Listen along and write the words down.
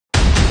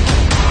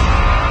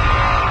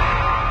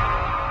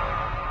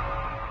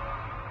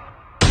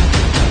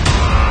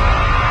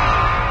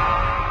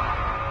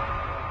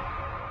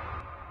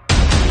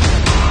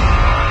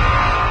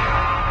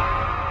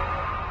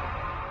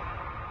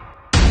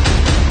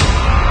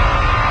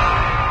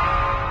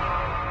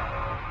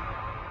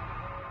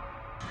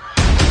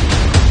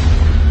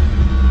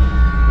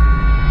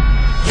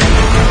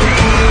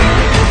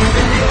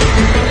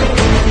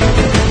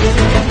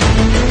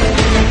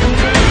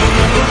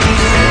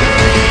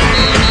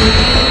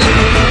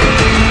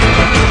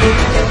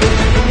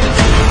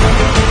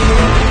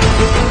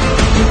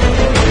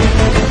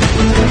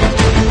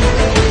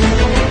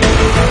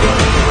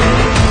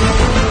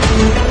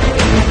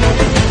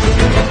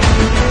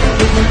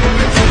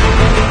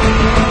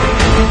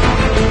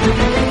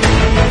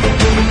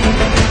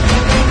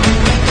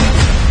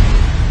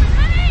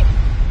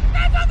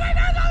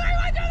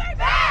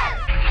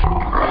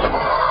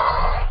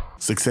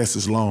Success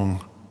is long.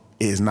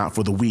 It is not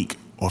for the weak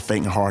or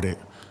faint-hearted.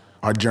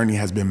 Our journey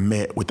has been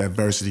met with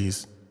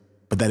adversities,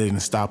 but that didn't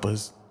stop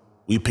us.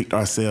 We picked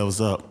ourselves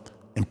up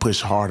and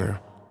pushed harder.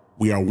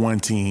 We are one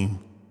team,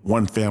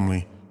 one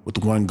family,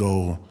 with one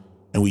goal,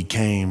 and we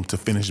came to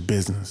finish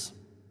business.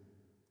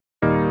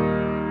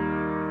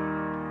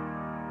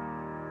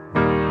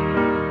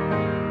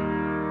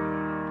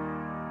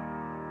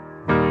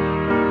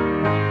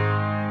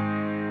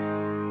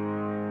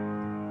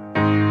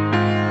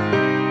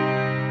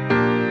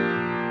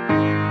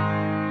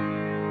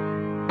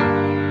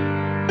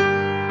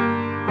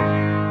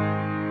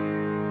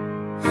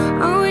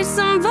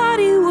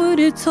 Somebody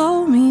would've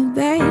told me,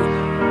 babe,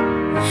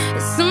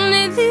 that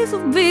someday these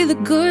will be the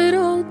good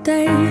old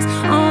days.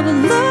 All the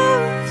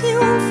love you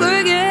won't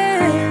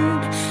forget,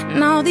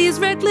 and all these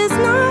reckless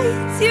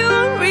nights you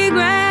won't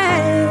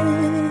regret.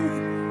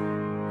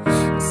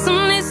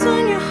 Someday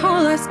soon your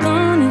whole life's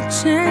gonna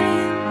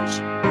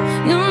change.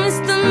 You'll miss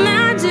the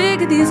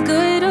magic of these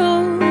good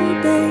old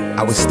days.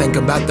 I was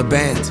thinking about the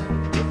band,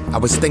 I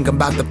was thinking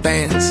about the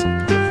fans.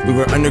 We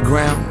were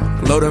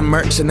underground, loading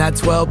merch in that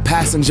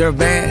 12-passenger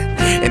van,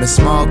 in a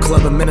small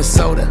club in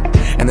Minnesota,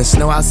 and the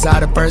snow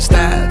outside of First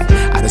Ave.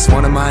 I just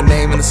wanted my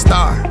name in the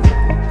star.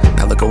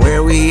 Now look at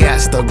where we at,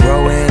 still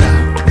growing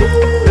up,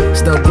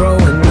 still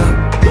growing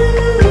up.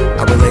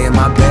 I would lay in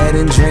my bed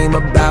and dream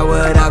about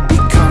what I've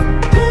become.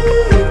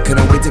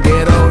 Couldn't wait to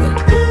get older,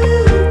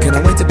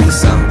 couldn't wait to be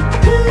some.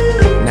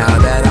 Now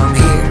that I'm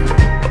here,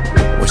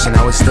 wishing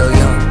I was still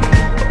young.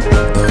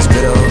 Those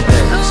good old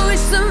days. I wish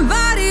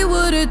somebody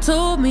would've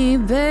told me,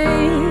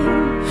 babe,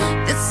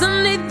 that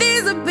someday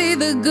these would be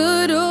the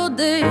good old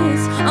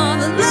days. All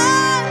the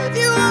love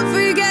you won't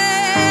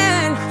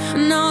forget,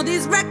 and all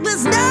these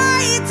reckless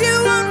nights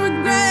you won't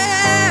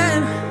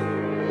regret.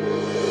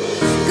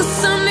 Cause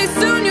someday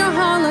soon your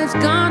whole life's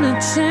gonna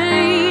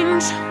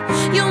change.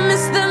 You'll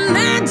miss the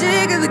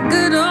magic of the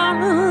good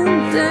old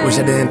days. Wish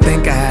I didn't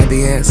think I had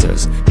the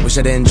answers. Wish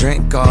I didn't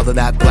drink all of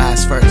that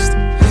blast first.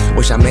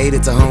 Wish I made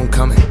it to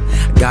homecoming,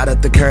 got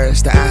up the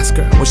courage to ask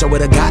her. Wish I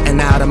would've gotten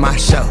out of my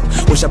shell.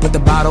 Wish I put the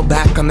bottle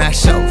back on that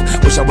shelf.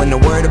 Wish I wouldn't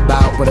have worried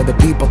about what other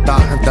people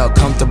thought and felt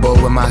comfortable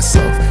with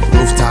myself.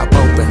 Rooftop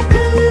open,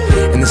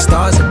 and the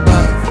stars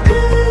above.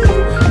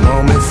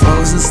 Moment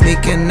frozen,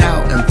 sneaking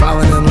out and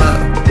falling in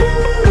love.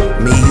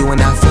 Me, you,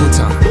 and that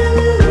futon,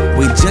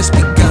 we just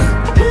begun.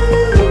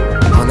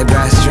 On the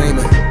grass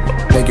dreaming,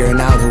 figuring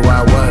out who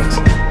I was.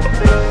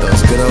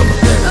 Those good old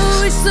days. I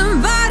wish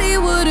somebody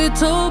would've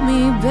told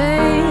me,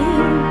 babe,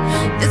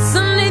 that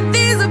someday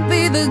these would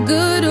be the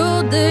good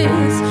old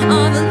days.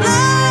 All the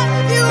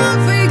love you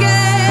won't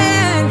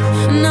forget,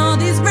 and all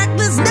these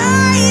reckless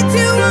nights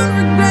you won't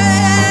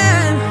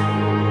regret.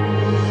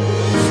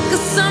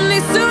 Cause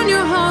someday soon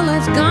your whole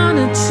life's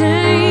gonna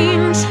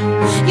change.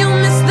 You'll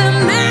miss the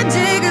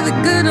magic of the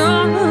good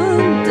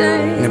old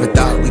days. Never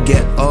thought we'd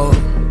get old.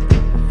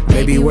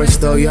 Maybe we're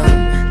still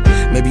young.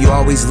 Maybe you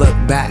always look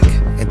back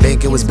and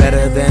think it was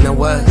better than it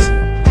was.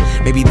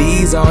 Maybe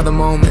these are the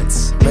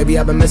moments. Maybe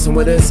I've been missing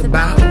what it's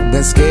about.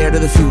 Been scared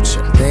of the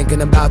future,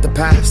 thinking about the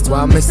past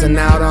while missing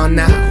out on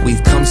now.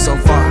 We've come so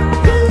far,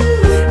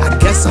 I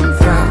guess I'm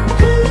proud.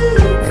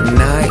 And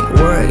I ain't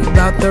worried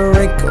about the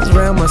wrinkles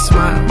around my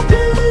smile.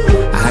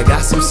 I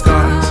got some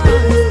scars,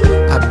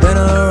 I've been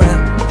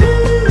around.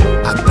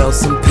 I felt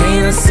some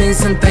pain, I've seen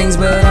some things,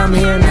 but I'm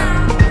here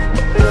now.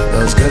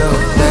 Those good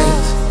old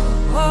days.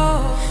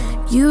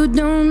 You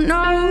don't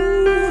know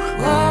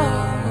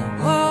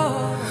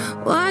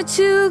what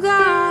you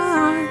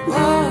got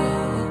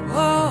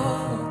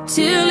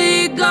till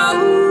it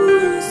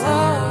goes,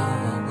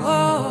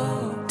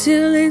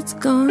 till it's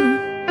gone.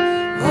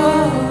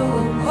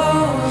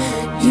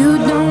 You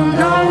don't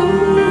know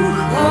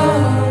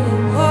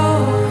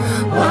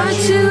what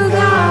you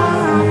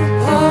got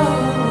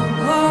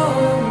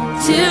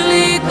till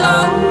it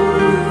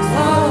goes,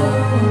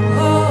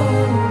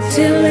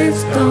 till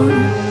it's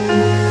gone.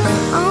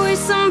 I wish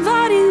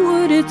somebody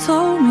would've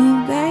told me,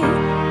 babe,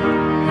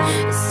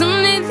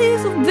 someday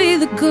these will be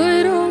the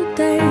good old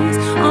days.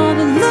 All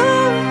the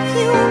love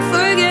you won't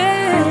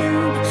forget,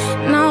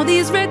 and all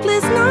these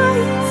reckless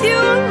nights you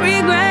won't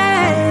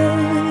regret.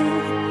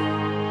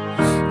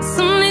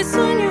 Someday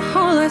soon your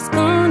whole life's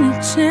gonna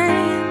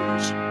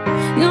change.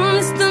 You'll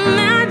miss the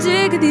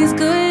magic of these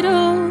good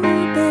old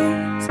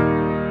days.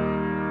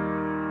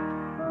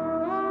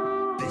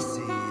 This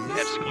is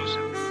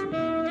exclusive.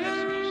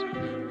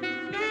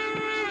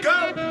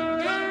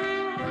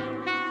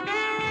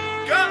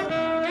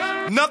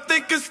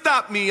 Nothing can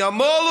stop me, I'm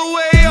all the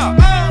way up.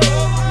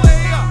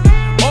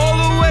 All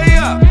the way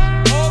up.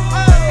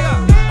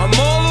 I'm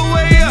all the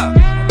way up.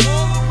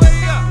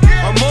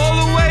 I'm all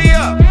the way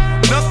up.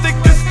 Nothing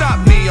can stop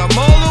me, I'm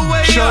all the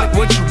way up. Shorty,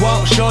 what you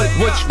want, shorty,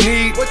 what you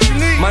need.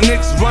 My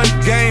niggas run the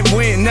game,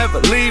 we ain't never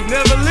leave.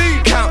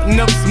 Counting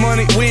up this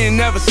money, we ain't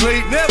never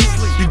sleep.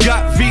 You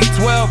got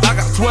V12, I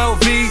got 12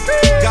 V's.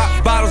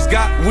 Got bottles,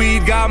 got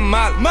weed, got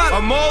molly.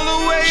 I'm all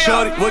the way up.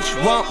 Shorty, what you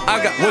want?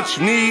 I got what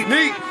you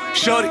need.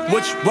 Shorty,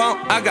 what you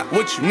want? I got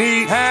what you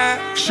need.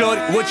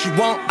 Shorty, what you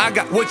want? I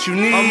got what you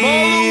need. I'm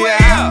all the way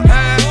up.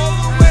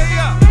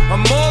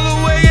 I'm all the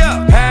way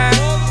up.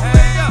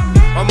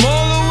 I'm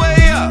all the way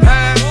up.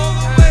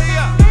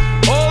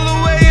 All the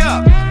way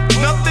up.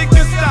 Nothing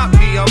can stop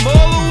me. I'm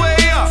all the way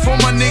up. For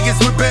my niggas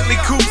with Bentley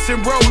coupes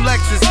and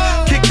Rolexes,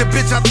 kicked the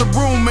bitch out the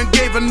room and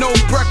gave her no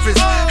breakfast.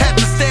 Had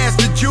to stash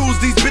the jewels,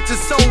 these bitches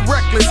so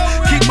reckless.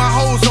 Keep my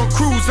hoes on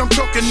cruise, I'm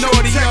talking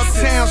naughty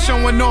uptown,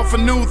 showing off for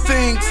new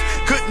things.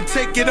 Couldn't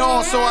take it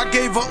all, so I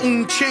gave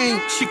her chain.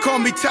 She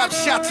called me top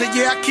shotter,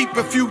 yeah, I keep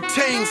a few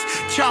tings.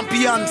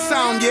 Champion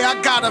sound, yeah,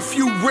 I got a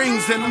few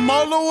rings. And I'm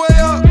all the way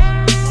up,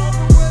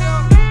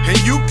 and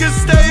you can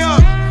stay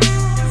up.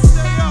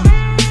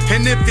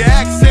 And if you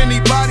ask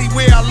anybody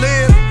where I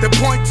live, they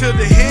point to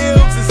the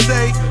hills and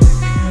say,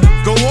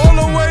 go all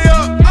the way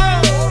up,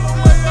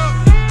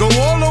 go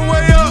all the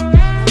way up.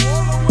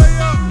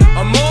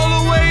 I'm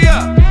all the way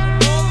up.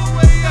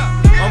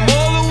 I'm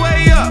all the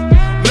way up.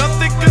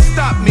 Nothing can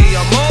stop me.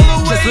 I'm all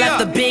the way up. Just left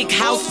the big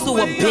house to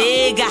a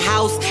bigger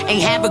house.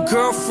 Ain't have a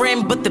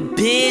girlfriend, but the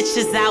bitch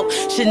is out.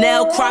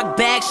 Chanel croc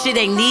bag, shit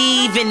ain't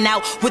even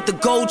out. With the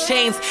gold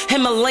chains,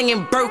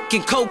 Himalayan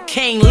Birkin,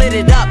 cocaine lit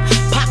it up.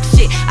 Pop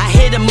shit, I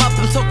hit him up.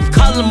 I'm talking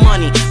color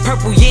money,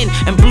 purple yin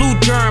and blue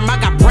germ. I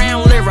got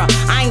brown lira.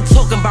 I ain't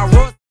talking about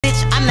raw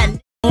bitch. I'm not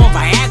on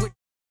Viagra.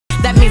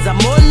 That means I'm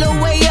all the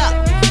way up,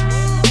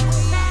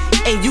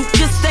 and you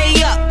can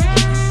stay up.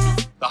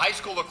 The high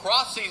school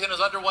lacrosse season is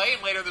underway,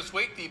 and later this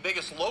week, the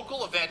biggest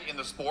local event in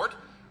the sport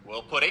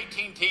will put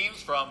 18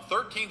 teams from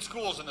 13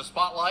 schools in the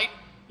spotlight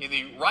in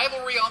the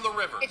rivalry on the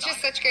river. It's just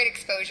such great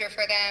exposure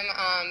for them.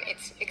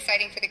 It's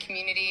exciting for the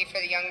community, for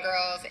the young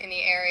girls in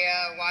the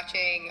area,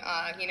 watching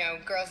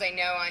girls they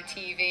know on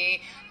TV.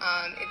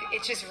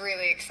 It's just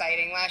really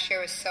exciting. Last year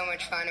was so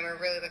much fun, and we're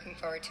really looking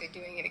forward to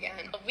doing it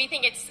again. We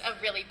think it's a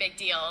really big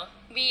deal.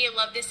 We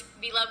love this.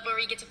 We love where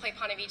we get to play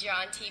Ponte Vedra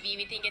on TV.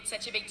 We think it's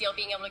such a big deal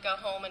being able to go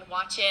home and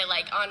watch it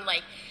on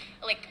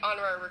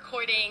our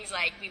recordings.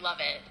 We love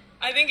it.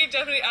 I think it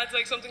definitely adds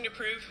something to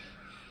prove.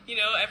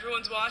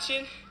 Everyone's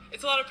watching.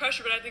 It's a lot of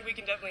pressure, but I think we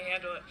can definitely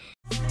handle it.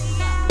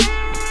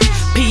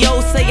 P.O.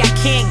 say I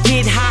can't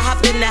get high,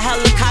 hop in the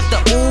helicopter,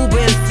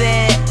 Uber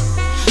said,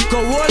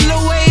 go all the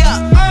way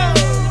up,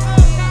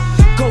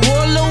 go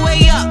all the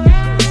way up.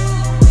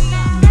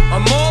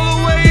 I'm all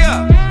the way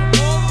up.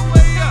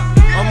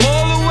 I'm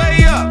all the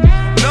way up.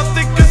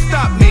 Nothing can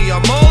stop me.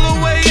 I'm all the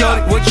way up.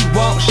 Shorty, what you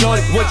want?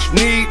 Shorty, what you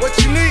need?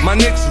 My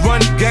niggas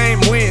run the game.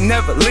 We ain't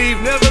never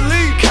leave.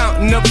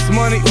 Counting up this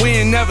money.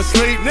 We ain't never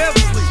sleep.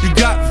 You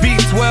got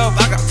V12,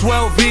 I got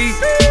 12 V's.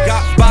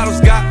 Got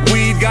bottles, got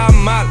weed, got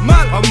molly.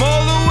 I'm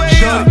all the way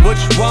up. Shorty, what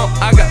you want?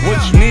 I got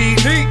what you need.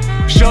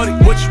 Shorty,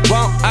 what you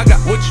want? I got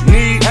what you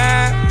need.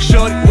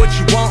 Shorty, what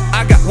you want?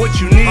 I got what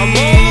you need. I'm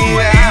all the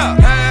way up.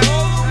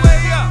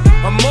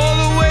 I'm all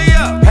the way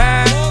up.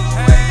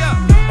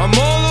 I'm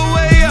all the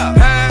way up.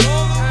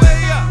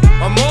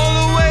 I'm all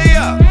the way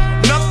up.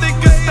 Nothing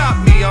can stop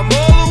me. I'm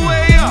all the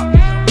way up.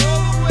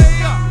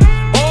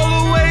 All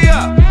the way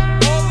up.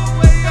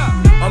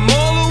 I'm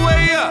all the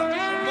way up.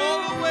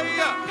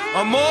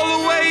 I'm all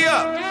the way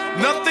up.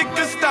 Nothing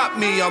can stop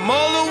me. I'm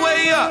all the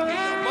way up.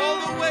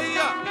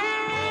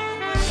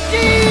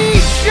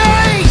 DJ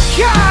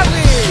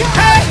Khaled!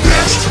 Hey!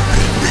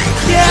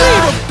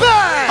 Yeah!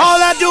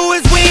 All I do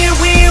is win,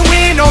 win,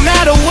 win, no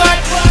matter what.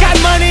 Got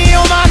money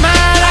on my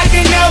mind, I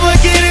can never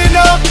get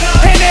enough.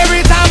 And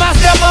every time I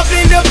step up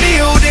in the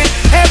building,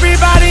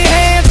 everybody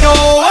hands go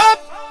up.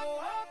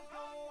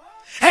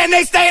 And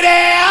they stay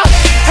there,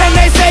 and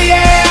they say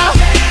yeah,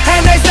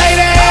 and they stay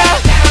there.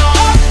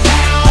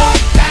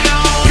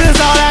 Cause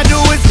all I do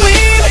is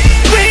win,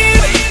 win,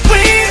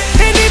 win.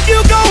 And if you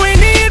going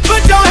in,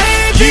 put your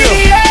hands in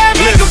the air,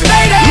 make them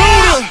stay there.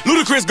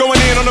 Ludacris going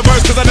in on the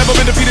verse, cause I never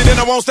been defeated and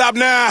I won't stop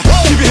now.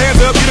 Keep your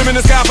hands up, get them in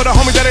the sky for the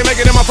homies that ain't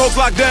making it, my folks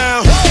locked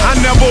down. I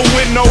never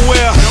went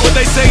nowhere, but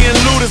they saying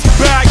Luda's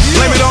back.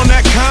 Blame it on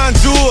that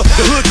contour,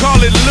 the hood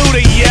call it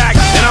Luda-yak.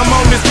 And I'm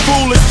on this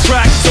foolish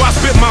track, so I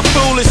spit my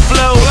foolish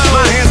flow.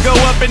 My hands go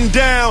up and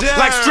down,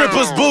 like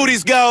strippers'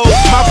 booties go.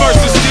 My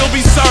verses still be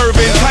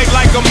serving, tight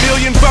like a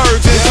million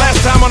virgins.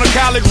 Last time on a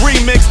college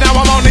remix, now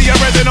I'm on the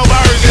original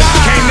version.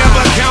 Can't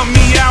never count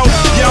me out,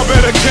 y'all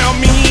better count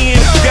me in.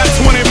 Got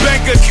 20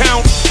 bank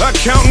accounts,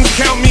 accountants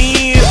count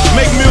me in.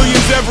 Make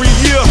millions every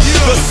year,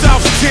 the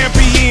South's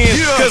champion.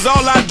 Cause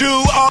all I do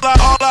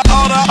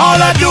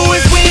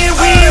is win,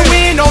 win,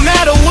 win, no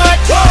matter what.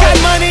 Got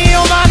money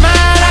on my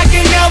mind, I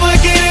can never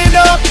get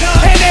enough.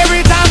 And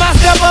every time I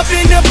step up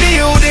in the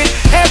building,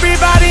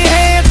 everybody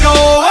hands go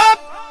up.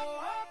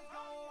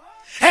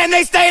 And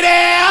they stay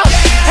there,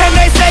 and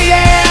they say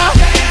yeah,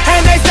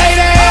 and they stay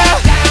there.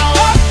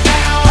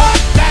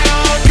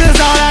 Cause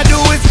all I do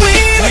is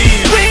win,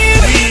 win,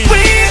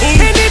 win.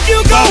 And if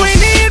you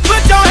going in,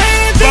 put your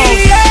hands in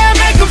the air,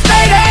 make them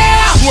stay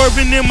there.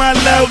 Swerving in my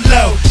low,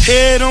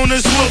 head on the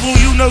swivel,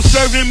 you know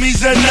serving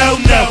me's a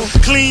no-no.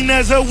 Clean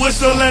as a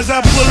whistle as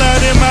I pull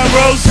out in my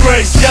Rolls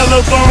Royce,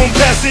 yellow bone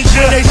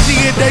passenger. They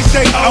see it, they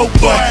say, oh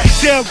boy.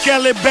 Tell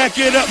Kelly, back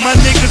it up, my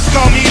niggas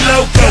call me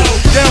loco.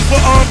 Down for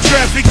armed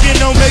trafficking,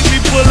 don't make me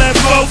pull that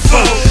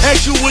fofo.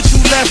 Ask you what you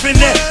laughing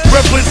at,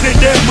 represent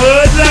that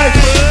mud life.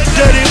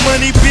 Dirty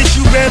money, bitch,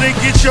 you better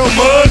get your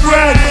mud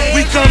right.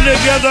 We come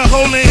together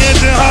holding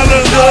hands and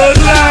holler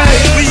hood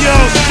life. We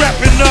all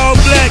strapping all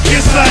black,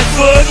 it's like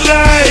Bud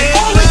Light.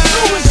 All we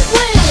do is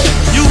win.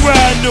 You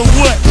riding or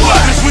what?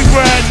 Cause we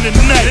riding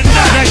tonight.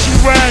 Now you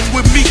riding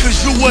with me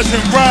cause you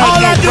wasn't riding. All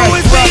I do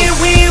is win,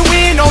 win,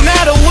 win, no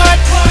matter what.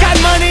 Got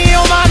money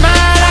on my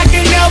mind, I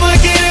can never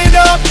get it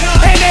up.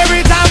 And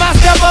every time I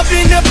step up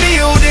in the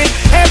building,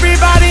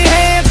 everybody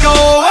hands go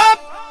up.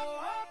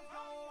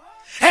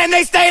 And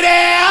they stay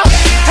there,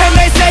 and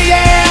they say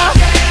yeah,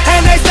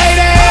 and they stay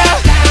there.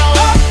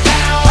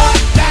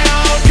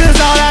 Cause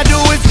all I do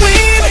is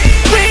win,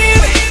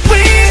 win,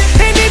 win.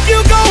 And if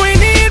you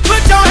going in,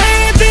 put your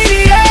hands in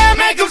the air,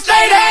 make them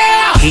stay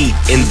there. Heat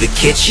in the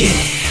kitchen,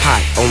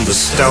 hot on the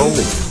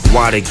stove,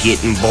 water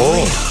getting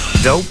boiled,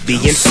 dope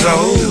being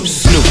sold,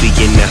 Snoopy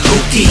in the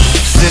hootie,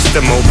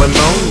 system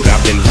overload. I've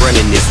been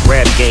running this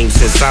rap game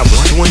since I was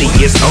 20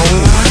 years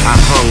old. I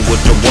hung with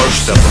the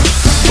worst of them,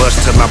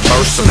 bust till I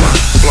burst them up,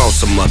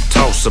 floss them up,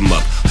 toss them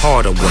up,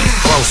 harder way,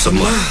 close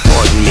them up.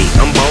 Pardon me,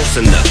 I'm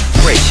bossing up,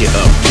 press you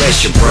up,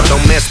 bless you bro,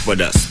 don't mess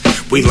with us.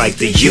 We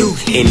like the U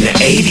in the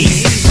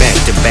 80s, back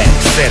to back,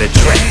 set a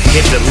track,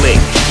 hit the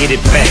lick, get it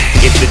back,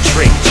 get the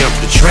trick, jump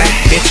the track,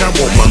 bitch I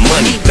want my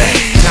money back.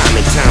 Time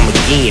and time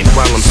again,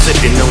 while I'm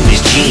sipping on this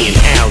gin,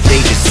 Al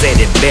Davis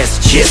said it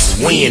best,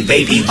 just win,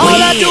 baby, win.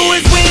 All I do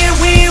is win,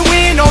 win,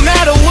 win, no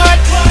matter what.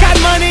 Got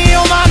money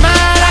on my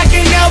mind, I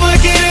can never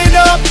get it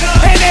up.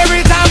 And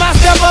every time I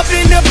step up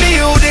in the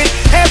building,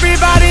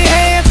 everybody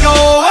hands go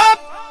up.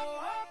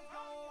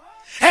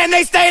 And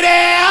they stay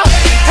there,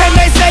 and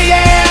they say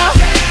yeah,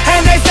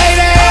 and they stay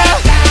there.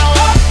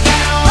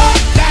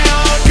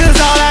 Cause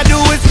all I do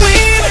is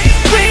win,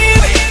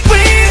 win,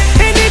 win.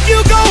 And if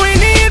you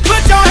going in,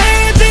 put your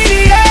hands in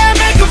the air,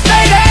 make them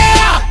stay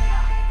there.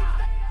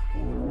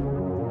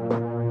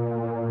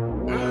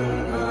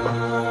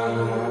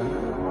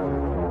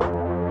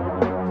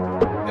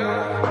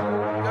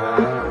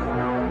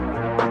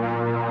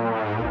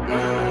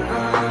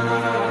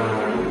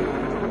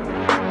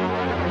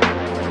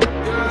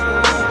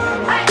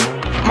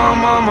 My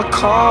mama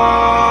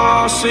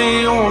called,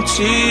 see you on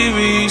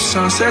TV.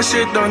 Sunset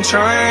shit done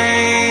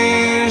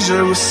changed.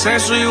 Ever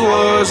since we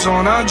was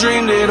on, I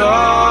dreamed it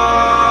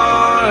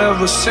all.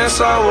 Ever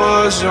since I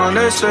was young,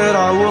 they said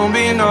I won't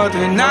be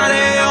nothing. Now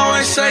they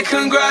always say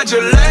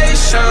congratulations.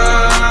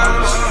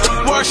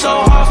 Worked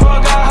so hard,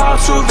 forgot how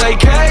to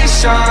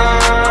vacation.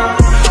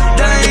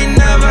 They ain't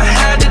never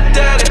had the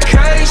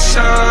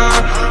dedication.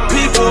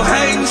 People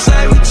hating,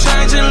 say we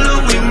changing,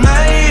 look, we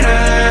made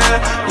it.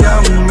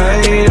 Yeah, we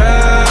made it.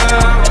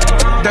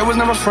 That was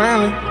never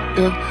friendly,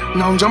 yeah.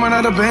 Now I'm jumping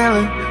out of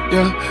Bentley,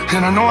 yeah.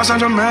 And I know I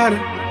sound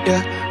dramatic,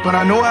 yeah. But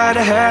I know I had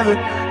to have it,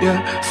 yeah.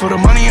 For the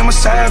money, I'm a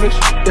savage,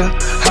 yeah.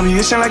 I be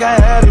itching like I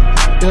had it,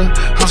 yeah.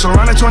 I'm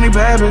surrounded 20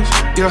 bad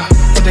bitches, yeah.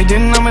 But they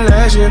didn't know me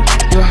last year,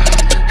 yeah.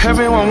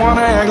 Everyone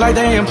wanna act like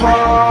they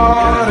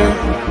important,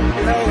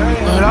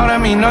 but all that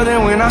mean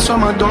nothing when I saw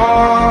my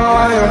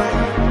door, yeah.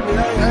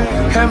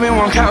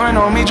 Everyone counting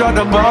on me, drop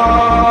the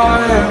ball,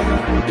 yeah.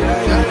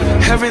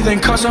 Everything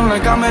custom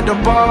like I'm at the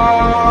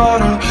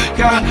bottom,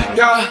 yeah,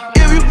 yeah.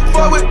 If you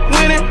fuck with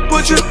winning,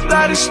 put your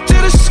lighters to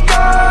the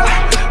sky.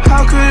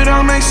 How could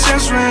I make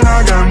sense when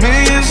I got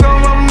millions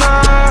on my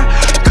mind?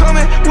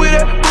 Coming with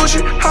that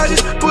bullshit, I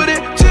just put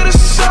it to the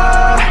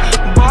side.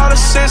 Bought a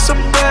sense of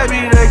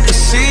baby, they could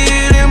see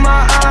it in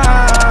my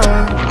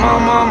eyes. My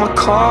mama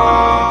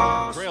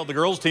called. The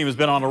girls team has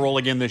been on a roll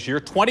again this year.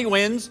 20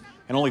 wins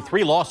and only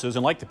 3 losses.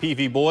 And like the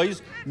PV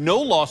boys, no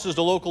losses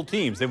to local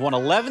teams. They've won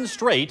 11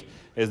 straight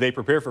as they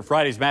prepare for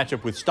Friday's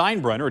matchup with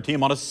Steinbrenner, a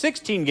team on a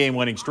 16-game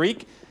winning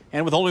streak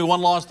and with only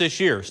 1 loss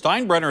this year.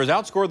 Steinbrenner has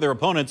outscored their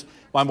opponents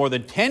by more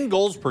than 10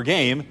 goals per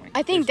game.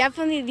 I think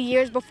definitely the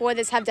years before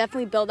this have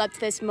definitely built up to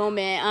this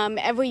moment.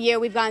 Every year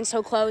we've gotten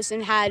so close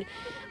and had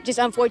just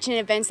unfortunate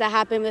events that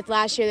happened with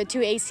last year, the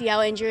 2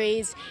 ACL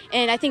injuries.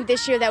 And I think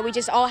this year that we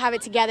just all have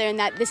it together and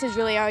that this is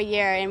really our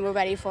year and we're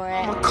ready for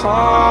it.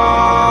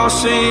 Call,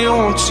 see you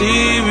on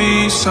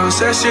TV,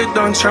 sunset shit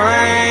done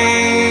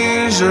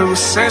changed. Ever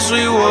since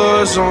we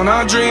was on,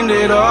 I dreamed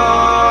it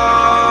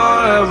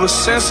all. Ever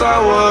since I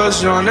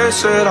was young, they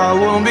said I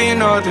won't be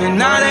nothing.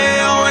 Now they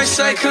always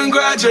say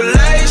congratulations.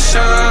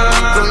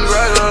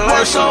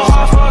 Worked so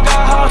hard,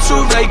 forgot how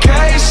to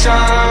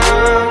vacation.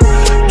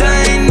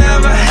 They ain't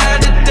never had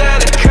the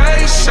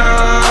dedication.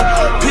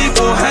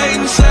 People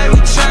hating, say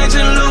we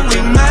changing, look, we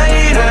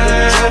made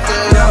it.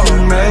 Yeah, we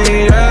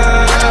made it.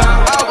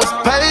 I was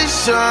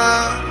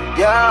patient,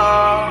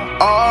 yeah.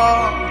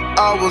 Oh,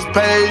 I was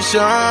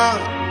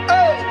patient.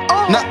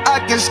 Now I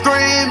can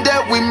scream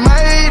that we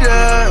made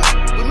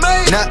it.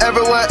 Now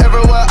everywhere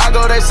I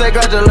go, they say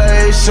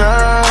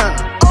congratulations.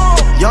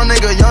 Young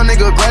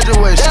nigga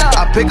graduation.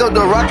 I pick up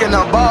the rock and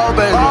I ball,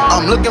 baby.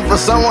 I'm looking for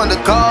someone to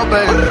call,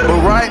 baby. But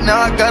right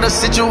now I got a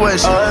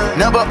situation.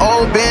 Never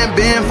old Ben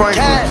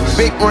Franklin.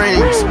 Big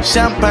rings,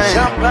 champagne.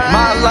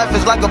 My life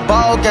is like a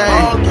ball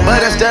game.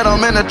 But instead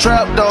I'm in a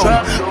trap though.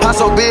 Pot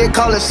so big,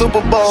 call it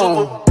Super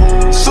Bowl.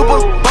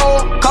 Super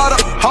Bowl, call the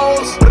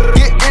hoes,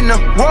 get in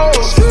the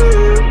rolls.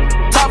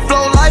 Top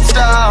flow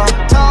lifestyle,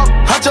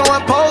 Huncho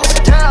and Post.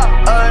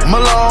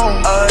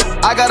 Malone,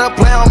 I got a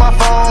play on my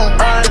phone.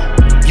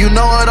 You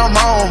know what I'm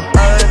on.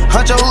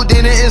 Huncho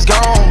Houdini is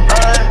gone.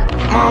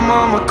 My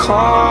mama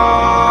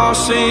called,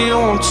 see you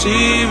on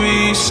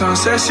TV.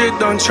 Sunset shit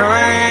done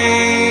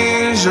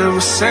changed.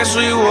 Ever since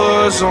we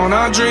was on,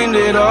 I dreamed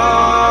it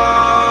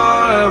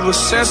all. Ever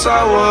since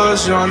I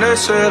was young, they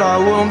said I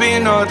wouldn't be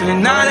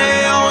nothing. Now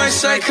they always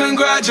say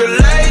congratulations.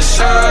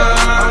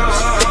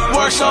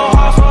 Worked so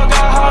hard,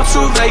 forgot how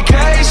to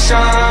vacation.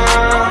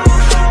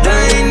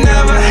 They ain't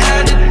never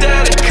had the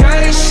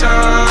dedication.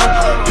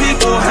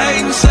 People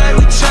hate and say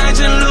we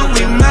changing, look,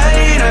 we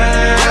made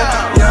it.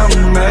 Yeah,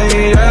 we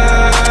made it.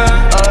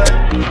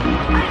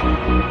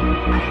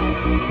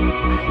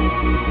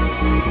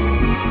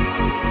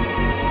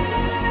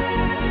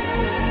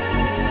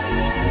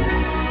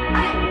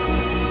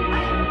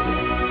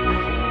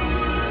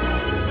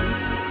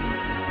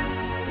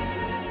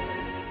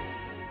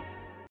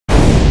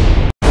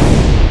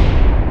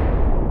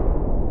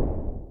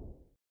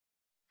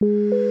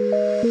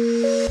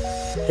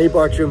 Hey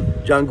Bartram,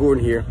 John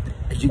Gordon here.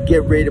 As you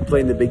get ready to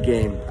play in the big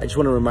game, I just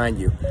want to remind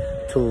you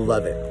to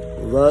love it.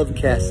 Love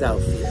casts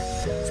out fear.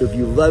 So if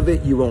you love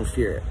it, you won't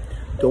fear it.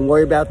 Don't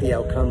worry about the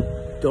outcome.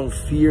 Don't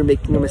fear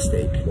making a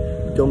mistake.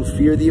 Don't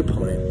fear the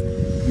opponent.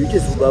 You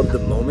just love the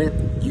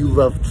moment. You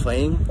love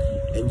playing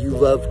and you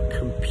love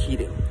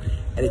competing.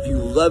 And if you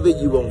love it,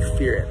 you won't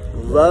fear it.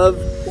 Love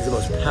is the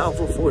most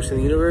powerful force in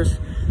the universe.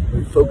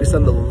 We focus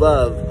on the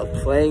love of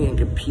playing and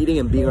competing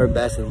and being our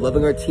best and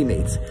loving our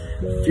teammates.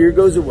 Fear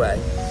goes away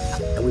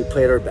and we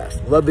play at our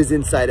best. Love is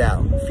inside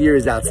out, fear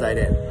is outside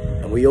in.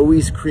 And we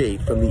always create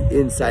from the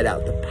inside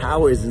out. The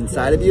power is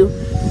inside of you.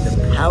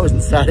 The power is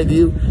inside of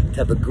you to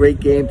have a great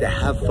game, to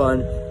have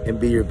fun and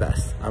be your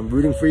best. I'm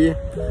rooting for you.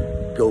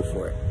 Go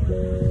for it.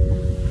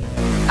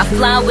 I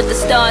fly with the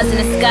stars in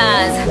the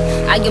skies.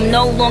 I am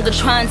no longer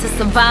trying to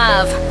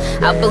survive.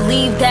 I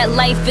believe that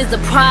life is a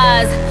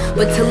prize,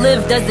 but to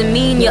live doesn't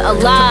mean you're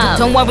alive.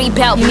 Don't worry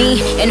about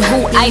me and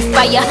who I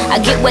fire. I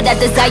get what I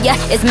desire,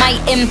 it's my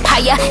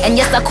empire. And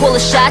yes, I call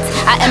the shots,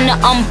 I am the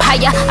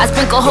umpire. I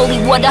sprinkle holy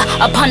water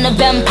upon the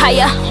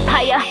vampire.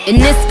 In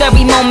this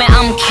very moment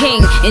I'm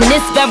king. In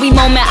this very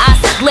moment I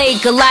slay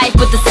Goliath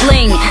with the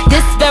sling.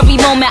 This very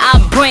moment I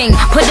bring,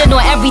 put it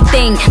on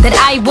everything, that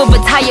I will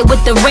retire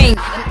with the ring.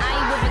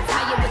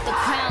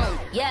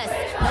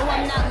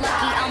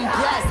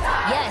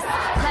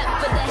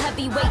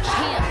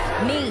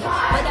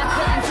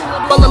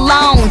 All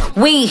alone,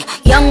 we,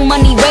 young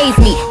money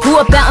raised me. Grew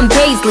up out in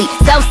Paisley,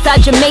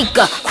 Southside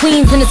Jamaica,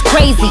 Queens, and it's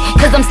crazy,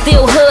 cause I'm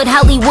still hood,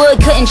 Hollywood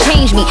couldn't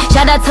change me.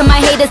 Shout out to my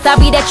haters,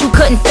 sorry that you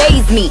couldn't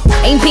faze me.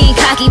 Ain't being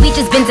cocky, we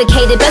just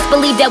vindicated. Best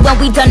believe that when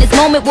we done this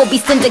moment, we'll be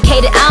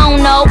syndicated. I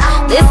don't know,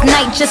 this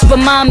night just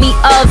remind me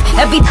of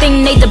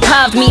everything they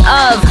deprived me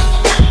of.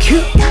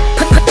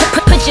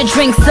 Put your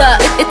drinks up,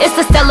 it's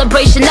a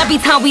celebration every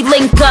time we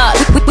link up.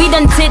 We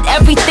done did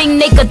everything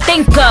they could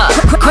think of.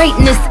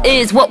 Greatness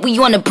is what we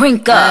on the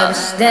brink of. I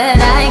wish that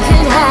I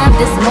could have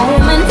this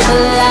moment for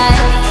life.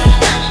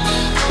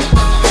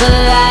 For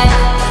life.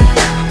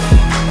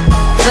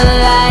 For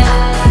life.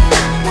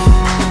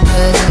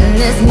 Cause in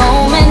this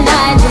moment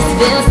I just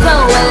feel so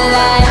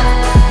alive.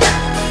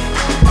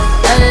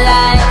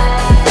 Alive.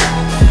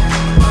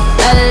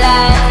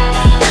 Alive.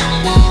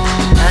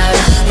 I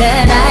wish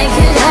that I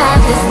could have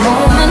this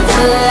moment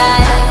for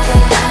life.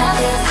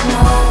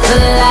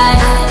 For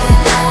life.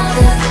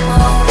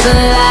 For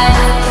life.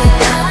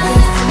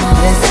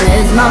 This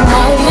is my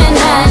moment,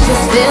 I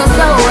just feel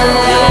so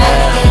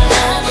alive.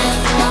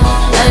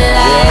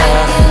 Alive.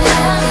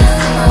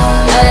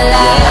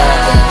 Alive.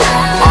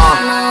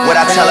 What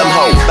I tell them,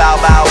 ho, bow,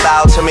 bow,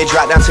 bow to me,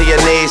 drop down to your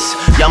knees.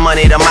 Young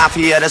Money, the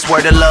Mafia, that's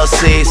where the love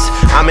sees.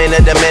 I'm in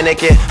the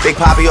Dominican, Big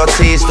Papi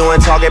Ortiz, doing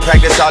target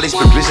practice, all these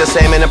bitches just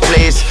aiming to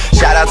please.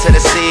 Shout out to the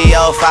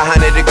CEO,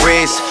 500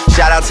 degrees.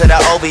 Shout out to the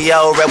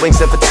OVO, Red Wings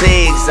and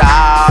Fatigues.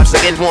 Just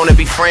again wanna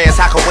be friends,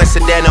 how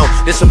coincidental.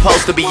 This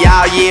supposed to be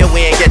our year,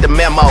 we ain't get the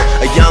memo.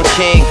 A young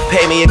king,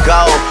 pay me a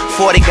gold.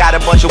 40 got a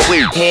bunch of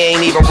weird, he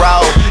ain't even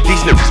roll.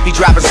 These niggas be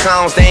dropping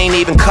songs, they ain't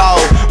even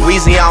cold.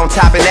 Weezy on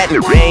top of that, they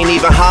ain't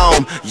even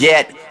home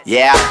yet.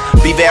 Yeah,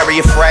 be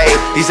very afraid.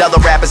 These other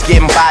rappers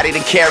getting bodied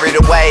and carried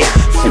away.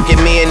 Forget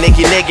me and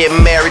Nicki getting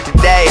married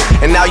today.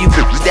 And now you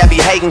bitches that be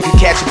hating could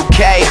catch a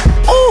bouquet.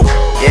 Ooh,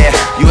 yeah,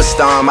 you a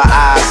star in my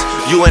eyes.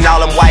 You and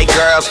all them white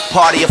girls,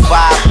 party of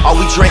 5. Are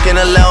we drinking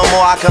a little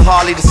more? I can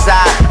hardly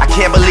decide. I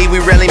can't believe we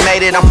really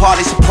made it, I'm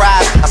partly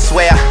surprised. I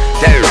swear,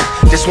 dude,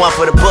 this one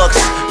for the books,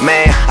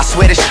 man. I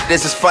swear this shit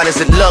is as fun as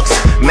it looks,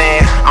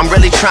 man. I'm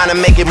really trying to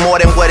make it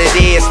more than what it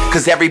is,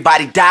 cause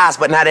everybody dies,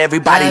 but not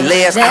everybody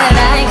lives. That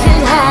I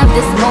could have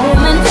this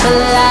moment for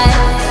life,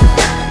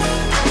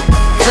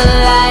 for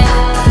life,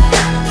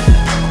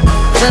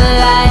 for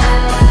life.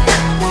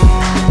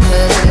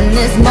 Cause in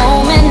this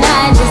moment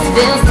I just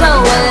feel so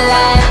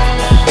alive,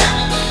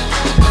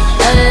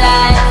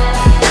 alive,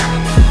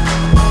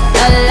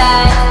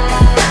 alive.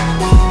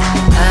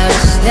 I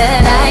wish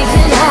that I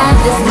could have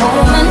this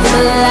moment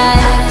for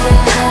life,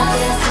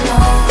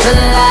 for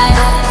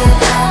life,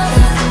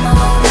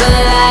 for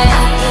life.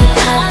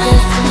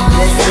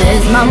 This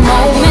is my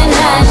moment,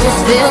 I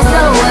just feel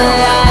so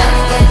alive,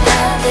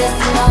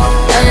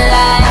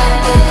 alive,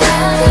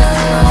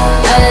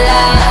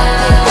 alive.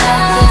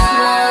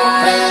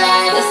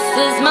 This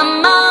is my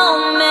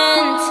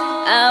moment,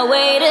 I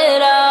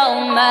waited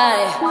all my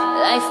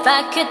life,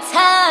 I could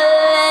tell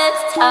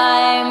it's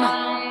time.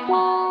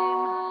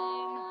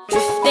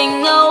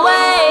 Drifting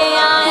away,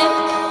 I'm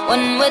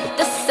one with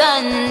the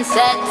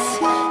sunset,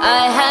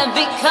 I have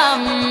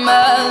become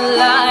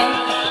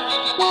alive.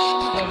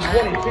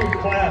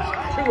 22 class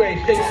 2A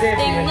state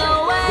champion, the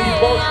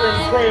Bartram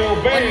Trail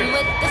Bears.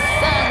 With the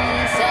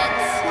sunset,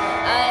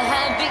 I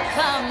have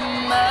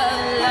become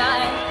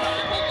alive.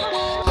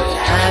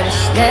 I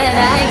wish that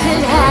I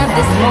could have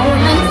this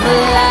moment for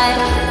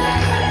life,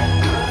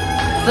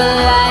 for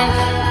life,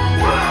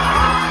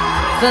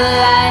 for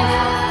life.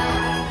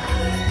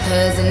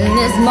 Cause in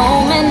this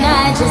moment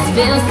I just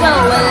feel so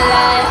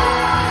alive,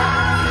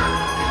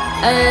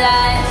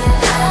 alive,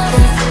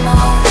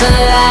 for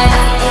life.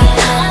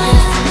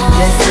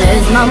 This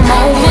is my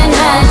moment,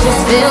 I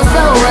just feel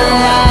so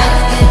alive,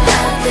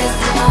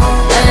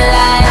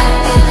 alive,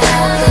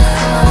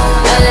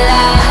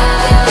 alive.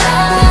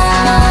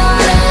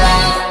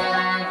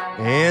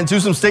 And to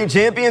some state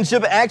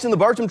championship action, the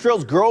Bartram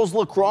Trails girls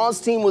lacrosse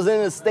team was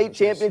in a state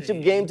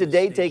championship game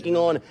today, taking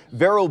on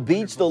Vero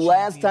Beach. The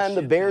last time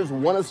the Bears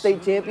won a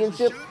state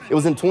championship, it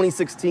was in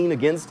 2016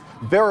 against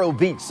Vero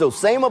Beach. So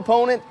same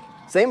opponent,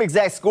 same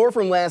exact score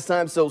from last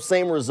time, so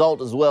same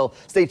result as well.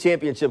 State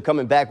championship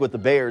coming back with the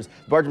Bears.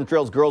 Bartram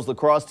Trails girls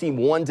lacrosse team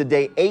won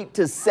today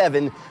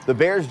 8-7. The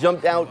Bears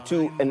jumped out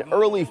to an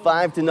early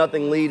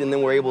 5-0 lead and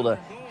then were able to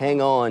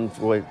hang on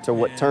to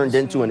what turned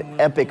into an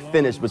epic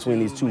finish between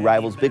these two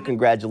rivals. Big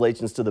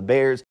congratulations to the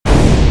Bears.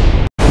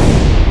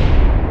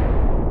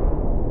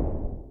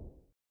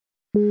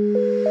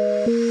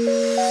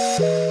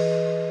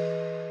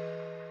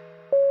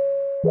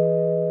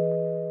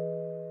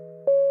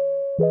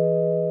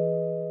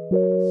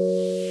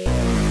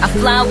 I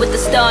fly with the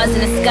stars in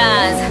the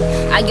skies.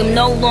 I am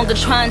no longer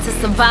trying to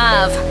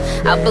survive.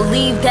 I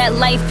believe that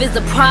life is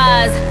a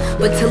prize,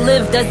 but to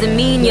live doesn't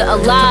mean you're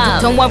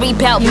alive. Don't worry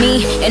about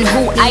me and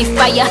who I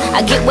fire.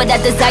 I get what I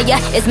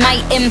desire, it's my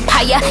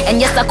empire.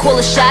 And yes, I call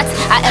the shots,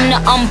 I am the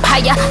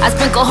umpire. I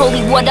sprinkle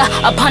holy water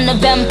upon the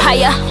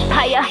vampire.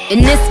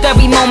 In this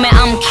very moment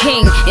I'm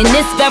king. In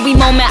this very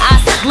moment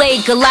I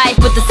slay Goliath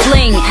with the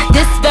sling.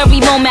 This very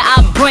moment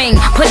I bring,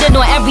 put it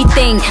on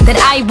everything, that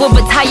I will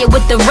retire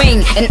with the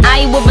ring, and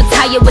I will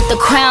retire with the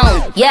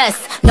crown. Yes,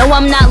 no,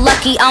 I'm not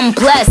lucky, I'm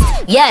blessed.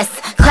 Yes,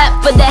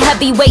 clap for the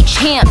heavyweight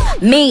champ,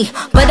 me.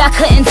 But I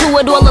couldn't do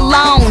it all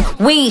alone.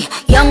 We,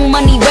 young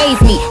money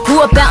raised me,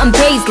 grew up out in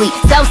Paisley,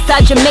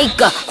 Southside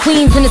Jamaica,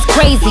 Queens, and it's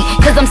crazy,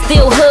 cause I'm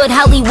still hood,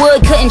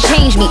 Hollywood couldn't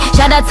change me.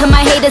 Shout out to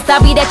my haters,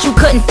 sorry that you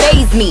couldn't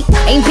faze me.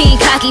 Ain't being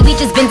cocky, we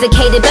just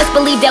vindicated. Best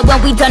believe that when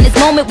we done this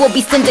moment we'll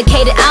be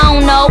syndicated. I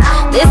don't know,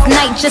 this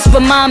night just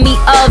remind me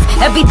of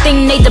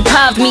everything they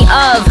deprived me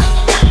of.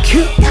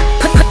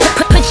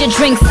 Put your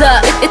drinks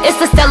up, it's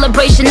a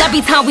celebration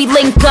every time we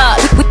link up.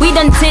 We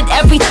done did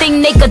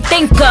everything they could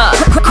think of.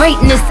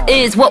 Greatness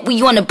is what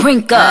we on the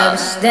brink of. I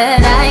wish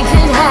that I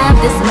could have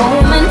this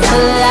moment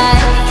for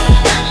life,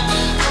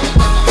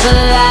 for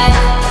life,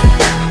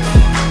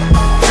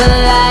 for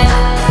life.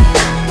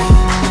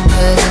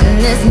 Cause in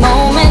this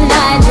moment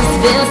I just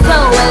feel so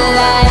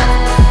alive,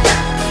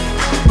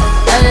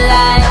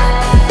 alive,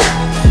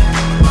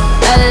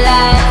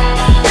 alive.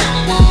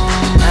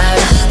 I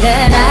wish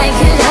that I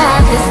could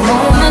have this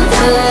moment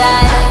for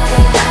life,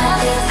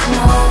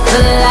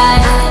 for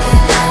life,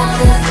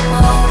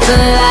 for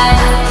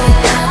life.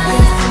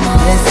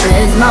 This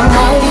is my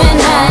moment,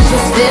 I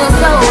just feel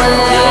so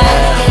alive,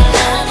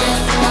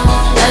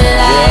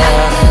 alive,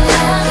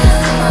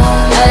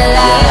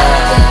 alive.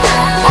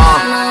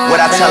 What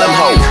I tell them,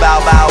 ho, bow,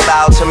 bow,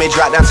 bow to me,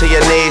 drop down to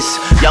your knees.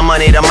 Young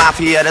Money, the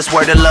Mafia, that's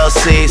where the love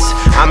sees.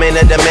 I'm in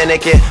the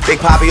Dominican, Big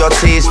Papi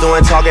Ortiz,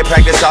 doing target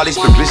practice, all these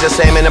bitches just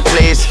aiming to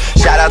please.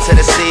 Shout out to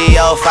the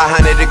CEO,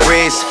 500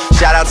 degrees.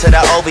 Shout out to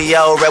the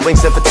OVO, Red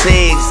Wings and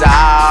Fatigues.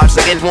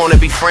 So they wanna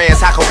be friends,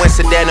 how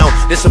coincidental?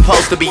 This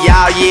supposed to be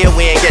our year,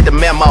 we ain't get the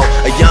memo.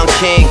 A young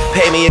king,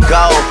 pay me a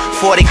gold.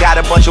 40 got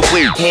a bunch of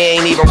weed,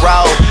 he ain't even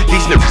roll.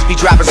 These niggas be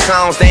dropping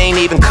songs, they ain't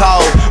even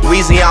cold.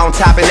 Weezy on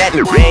top of that,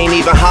 they ain't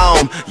even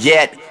home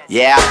yet.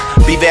 Yeah,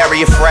 be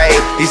very afraid.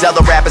 These other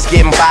rappers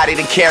getting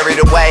bodied and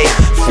carried away.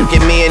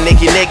 Fucking me and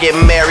Nicki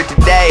getting married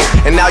today.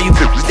 And now you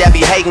bitches that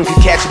be hating could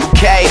catch a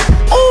bouquet.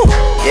 Ooh,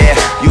 yeah,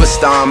 you a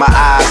star in my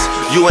eyes.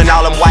 You and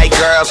all them white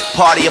girls,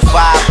 party of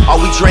 5. Are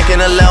we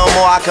drinking a little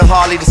more? I can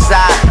hardly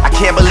decide. I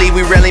can't believe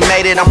we really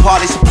made it, I'm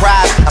partly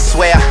surprised. I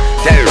swear,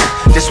 damn,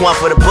 this one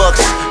for the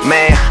books.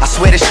 Man, I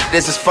swear this shit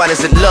is as fun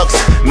as it looks.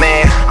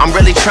 Man, I'm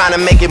really trying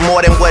to make it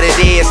more than what it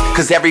is.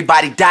 Cause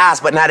everybody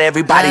dies, but not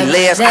everybody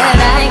lives. That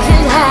I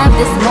can have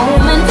this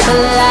moment for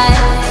life.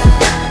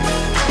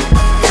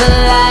 For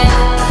life.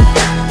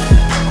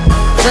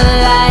 For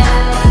life.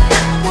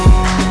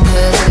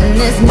 Cause in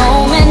this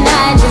moment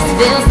I just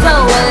feel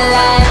so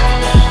alive.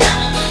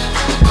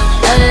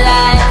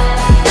 Alive.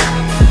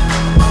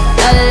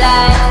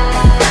 Alive.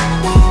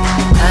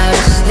 I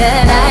wish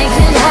that I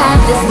could have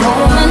this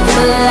moment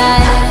for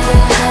life.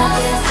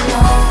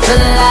 For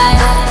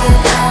life.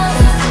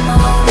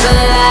 For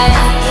life.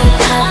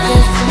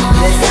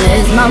 This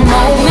is my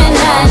moment,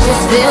 I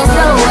just feel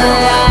so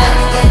alive.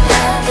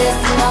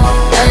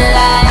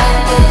 Alive.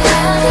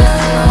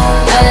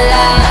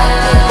 Alive.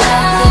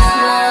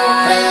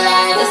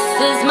 This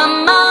is my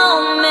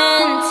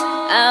moment,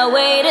 I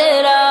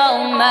waited all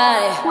my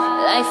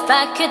life,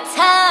 I could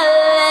tell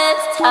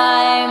it's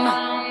time.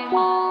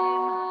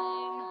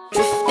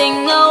 Drifting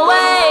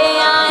away,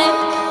 I'm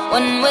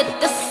one with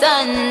the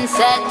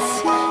sunset,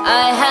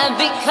 I have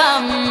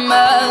become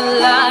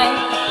alive.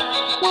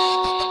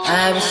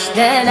 I wish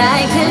that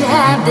I could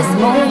have this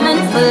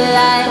moment for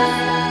life.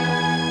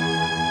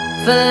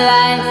 For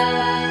life.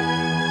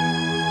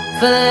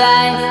 For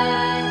life.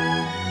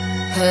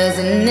 Cause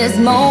in this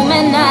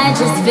moment I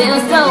just feel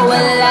so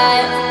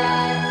alive.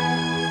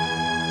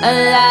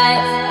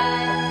 Alive.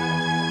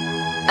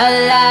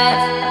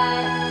 Alive.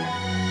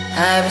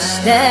 I wish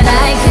that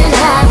I could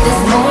have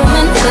this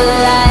moment for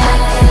life.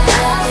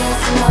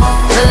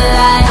 For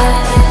life.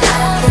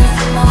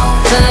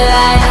 For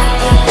life.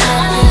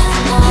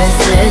 This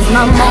is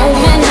my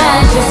moment,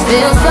 I just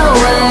feel so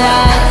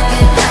alive.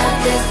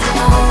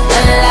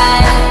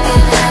 Alive.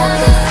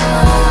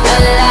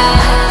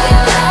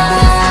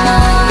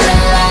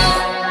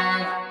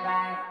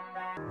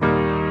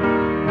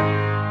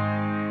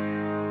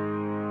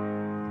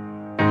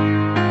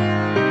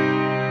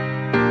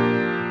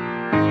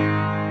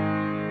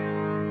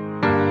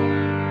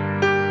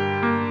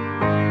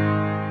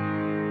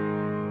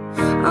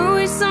 I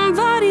wish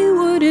somebody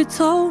would've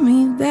told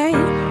me, babe,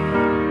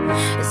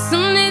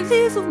 someday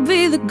these will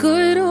be the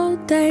good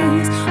old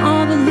days.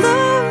 All the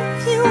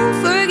love you won't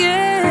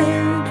forget,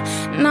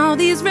 and all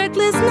these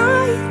reckless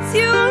nights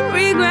you won't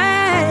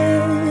regret.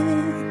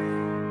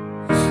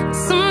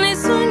 Someday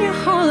soon your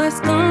whole life's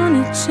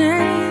gonna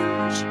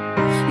change.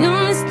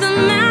 You'll miss the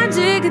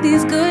magic of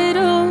these good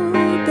old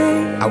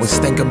days. I was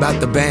thinking about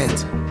the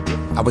band,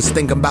 I was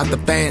thinking about the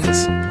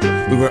fans.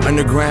 We were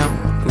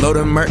underground,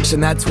 loading merch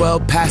in that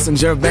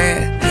 12-passenger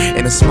van,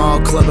 in a small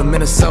club in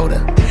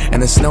Minnesota,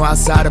 and the snow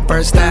outside of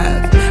First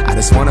Ave. I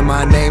just wanted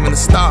my name and a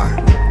star.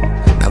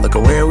 Now look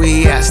at where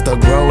we at, still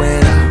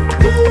growing up.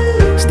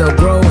 Still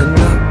growing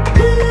up.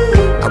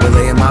 I would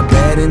lay in my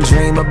bed and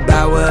dream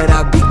about what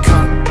I'd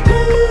become.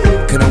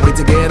 Couldn't wait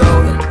to get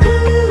older,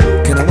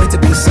 couldn't wait to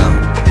be some.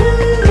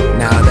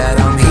 Now that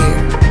I'm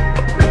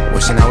here,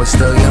 wishing I was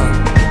still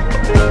young.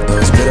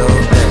 Those good old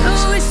days.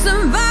 I wish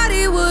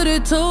somebody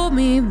would've told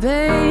me,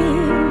 babe,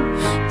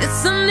 that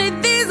someday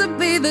these would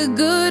be the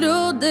good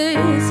old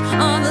days.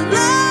 All the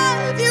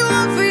love you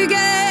won't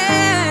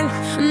forget,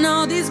 and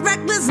all these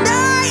reckless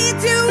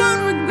nights you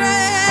won't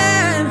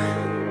regret.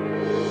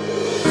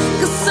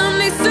 Cause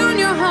someday soon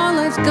your whole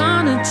life's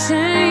gonna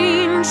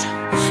change.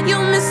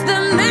 You'll miss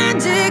the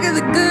magic of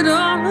the good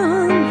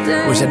old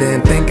days. Wish I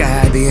didn't think I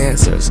had the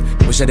answers.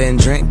 Wish I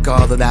didn't drink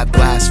all of that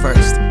blast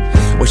first.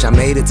 Wish I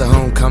made it to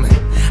homecoming,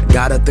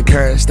 got up the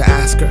courage to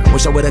ask her.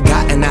 Wish I would've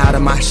gotten out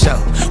of my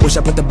shell. Wish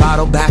I put the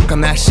bottle back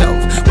on that shelf.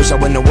 Wish I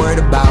wouldn't have worried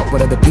about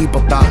what other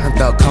people thought and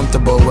felt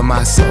comfortable with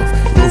myself.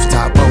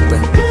 Rooftop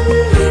open,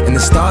 and the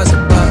stars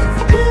above.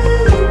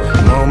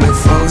 Moment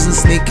frozen,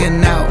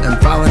 sneaking out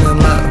and falling in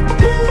love.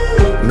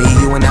 Me,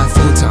 you, and that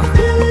futon,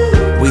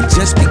 we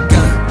just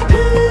begun.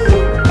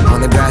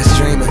 On the grass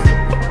dreaming,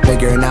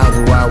 figuring out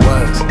who I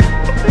was.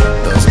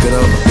 Those good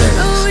old days.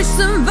 I wish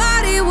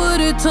somebody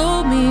would've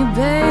told me,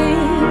 babe,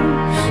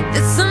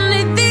 that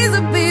someday these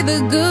would be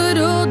the good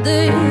old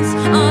days.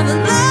 All the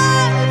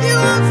love you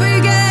won't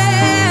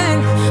forget,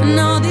 and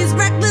all these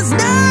reckless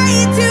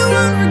nights you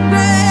won't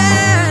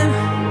regret.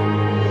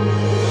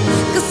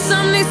 Cause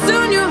someday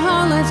soon your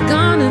whole life's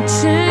gonna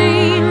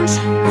change.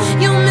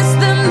 You'll miss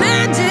the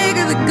magic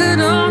of the good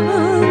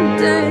old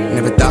days.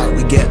 Never thought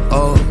we'd get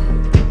old.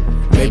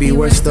 Maybe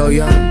we're still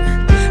young.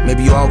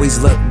 Maybe you always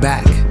look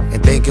back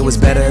and think it was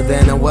better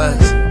than it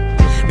was.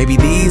 Maybe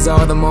these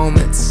are the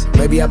moments.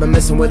 Maybe I've been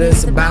missing what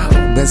it's about.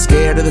 Been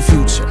scared of the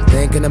future,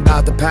 thinking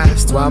about the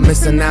past while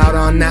missing out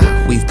on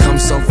now. We've come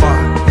so far,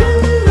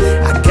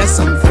 I guess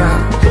I'm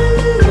proud.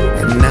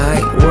 And I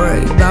ain't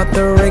worried about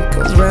the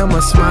wrinkles around my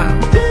smile.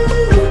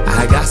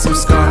 I got some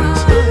scars,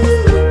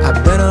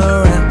 I've been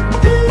around.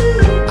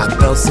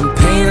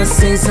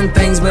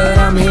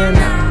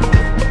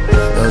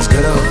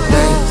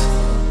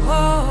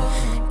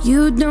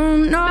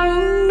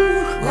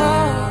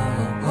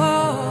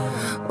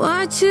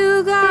 what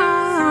you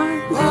got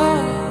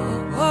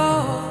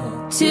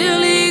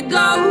till it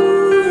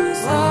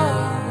goes,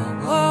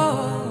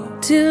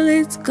 till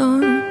it's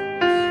gone.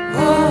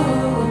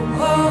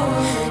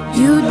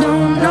 You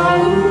don't know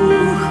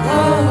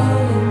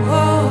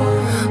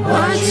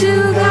what you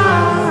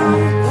got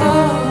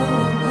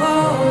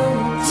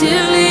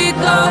till it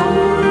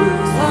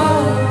goes,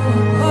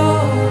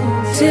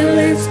 till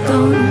it's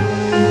gone.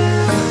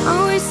 I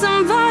wish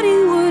somebody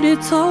would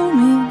have told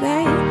me,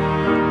 babe,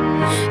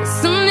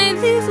 someday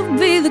these will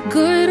be the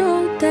good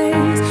old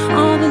days.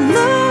 All the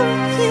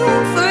love you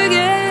won't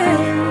forget,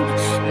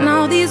 and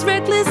all these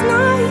reckless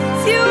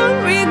nights you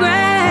won't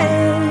regret.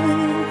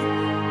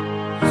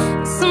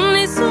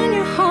 Someday soon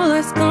your whole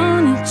life's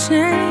gonna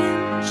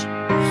change.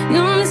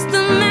 You'll miss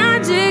the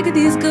magic of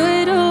these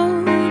good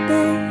old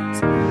days.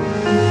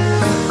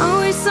 I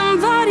wish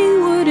somebody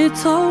would have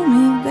told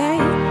me,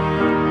 babe,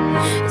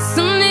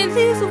 someday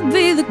these will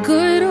be the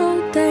good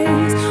old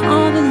days.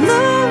 All the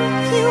love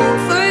you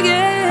won't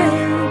forget,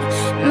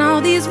 and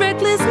all these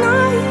reckless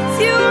nights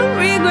you won't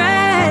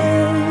regret.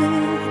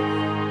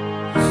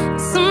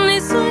 Someday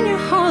soon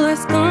your whole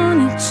life's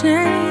gonna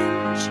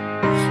change.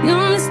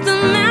 You'll miss the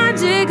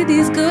magic of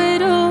these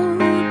good old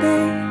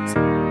days.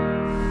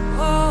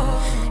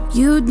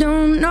 You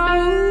don't know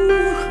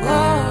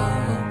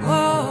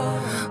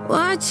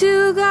what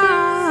you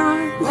got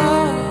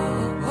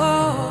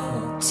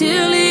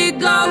till it